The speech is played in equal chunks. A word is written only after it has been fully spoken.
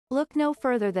Look no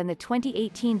further than the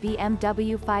 2018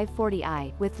 BMW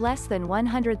 540i. With less than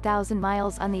 100,000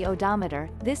 miles on the odometer,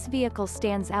 this vehicle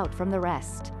stands out from the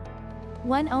rest.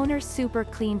 One owner super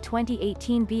clean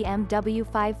 2018 BMW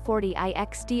 540i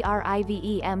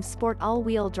xDrive M Sport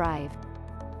all-wheel drive.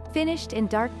 Finished in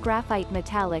dark graphite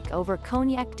metallic over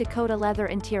cognac Dakota leather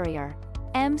interior.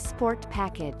 M Sport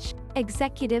package.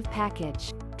 Executive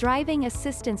package. Driving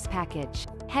assistance package.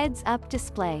 Heads-up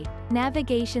display.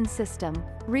 Navigation system.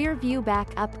 Rear view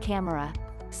back-up camera.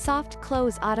 Soft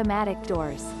close automatic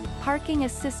doors. Parking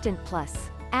assistant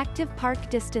plus. Active park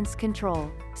distance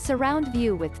control. Surround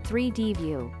view with 3D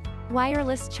view.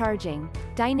 Wireless charging.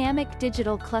 Dynamic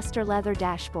digital cluster leather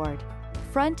dashboard.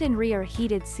 Front and rear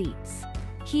heated seats.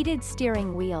 Heated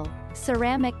steering wheel.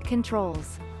 Ceramic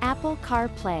controls. Apple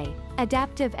CarPlay.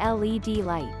 Adaptive LED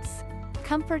lights.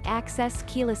 Comfort access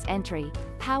keyless entry.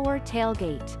 Power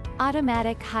tailgate.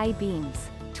 Automatic high beams.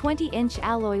 20-inch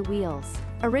alloy wheels.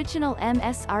 Original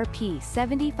MSRP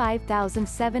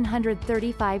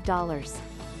 $75,735.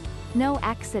 No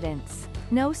accidents.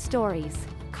 No stories.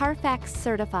 Carfax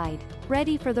certified.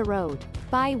 Ready for the road.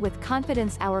 Buy with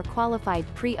confidence. Our qualified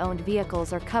pre-owned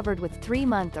vehicles are covered with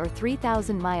 3-month or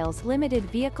 3,000 miles limited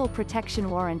vehicle protection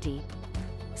warranty.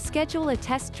 Schedule a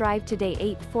test drive today.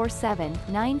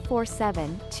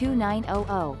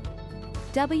 847-947-2900.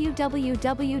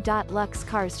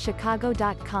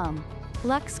 www.luxcarschicago.com.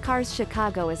 Lux Cars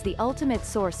Chicago is the ultimate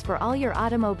source for all your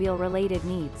automobile-related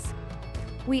needs.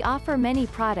 We offer many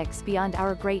products beyond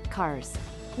our great cars.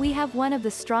 We have one of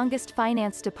the strongest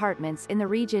finance departments in the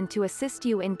region to assist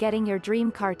you in getting your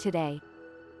dream car today.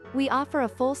 We offer a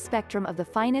full spectrum of the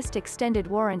finest extended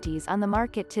warranties on the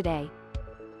market today.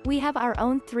 We have our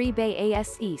own 3-bay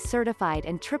ASE certified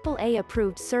and AAA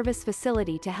approved service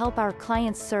facility to help our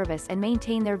clients service and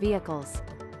maintain their vehicles.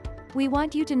 We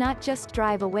want you to not just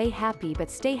drive away happy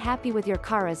but stay happy with your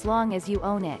car as long as you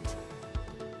own it.